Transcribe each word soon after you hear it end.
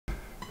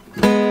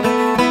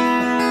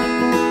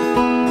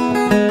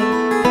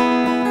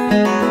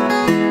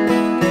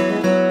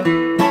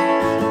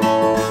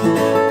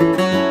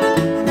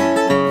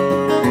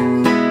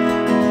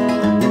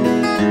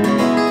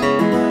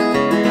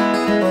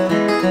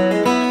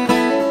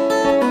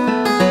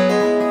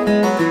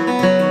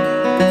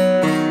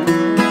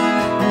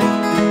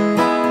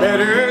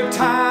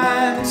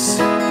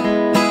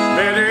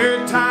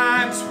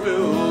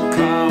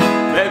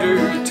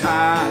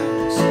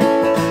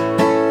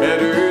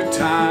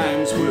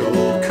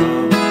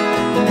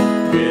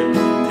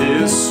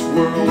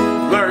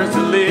Learns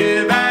to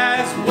live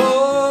as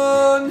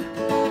one.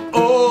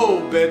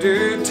 Oh,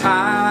 better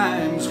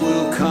times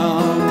will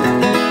come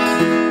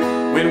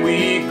when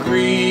we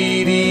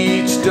greet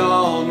each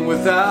dawn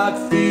without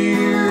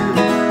fear,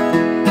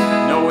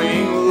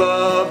 knowing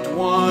loved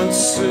ones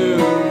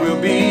soon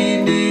will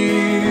be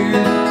near.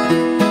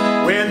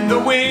 When the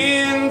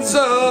winds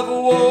of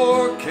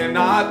war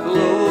cannot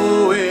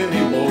blow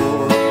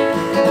anymore,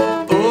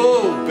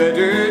 oh,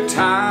 better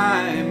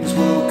times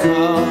will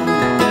come.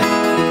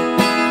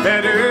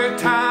 Better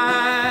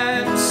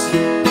times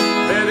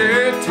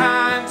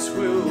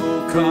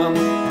will come.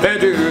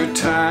 Better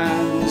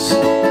times,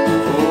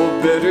 oh,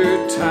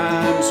 better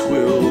times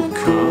will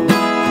come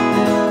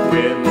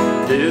when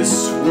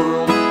this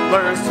world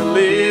learns to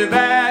live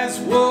as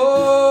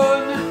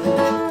one.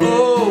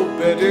 Oh,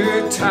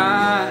 better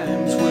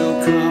times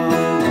will come.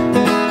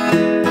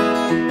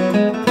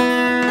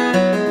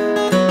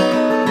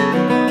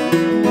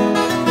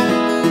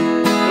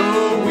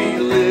 Oh, we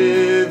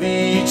live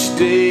each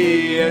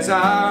day as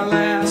our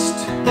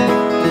last.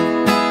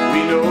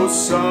 We know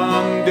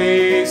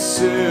someday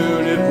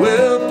soon it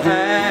will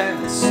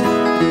pass.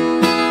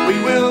 We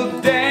will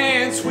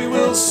dance, we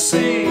will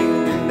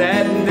sing in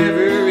that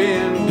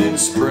never-ending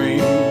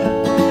spring.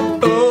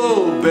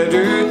 Oh,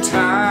 better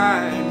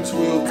times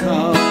will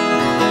come.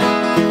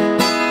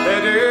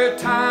 Better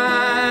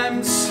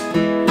times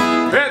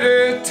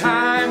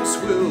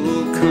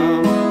will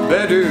come.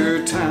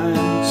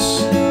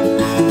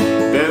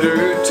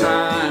 Better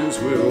times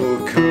will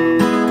come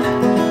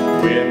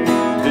when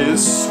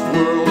this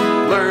world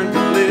learns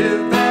to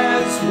live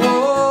as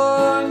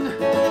one.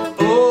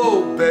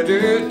 Oh,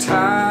 better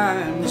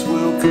times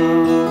will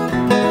come.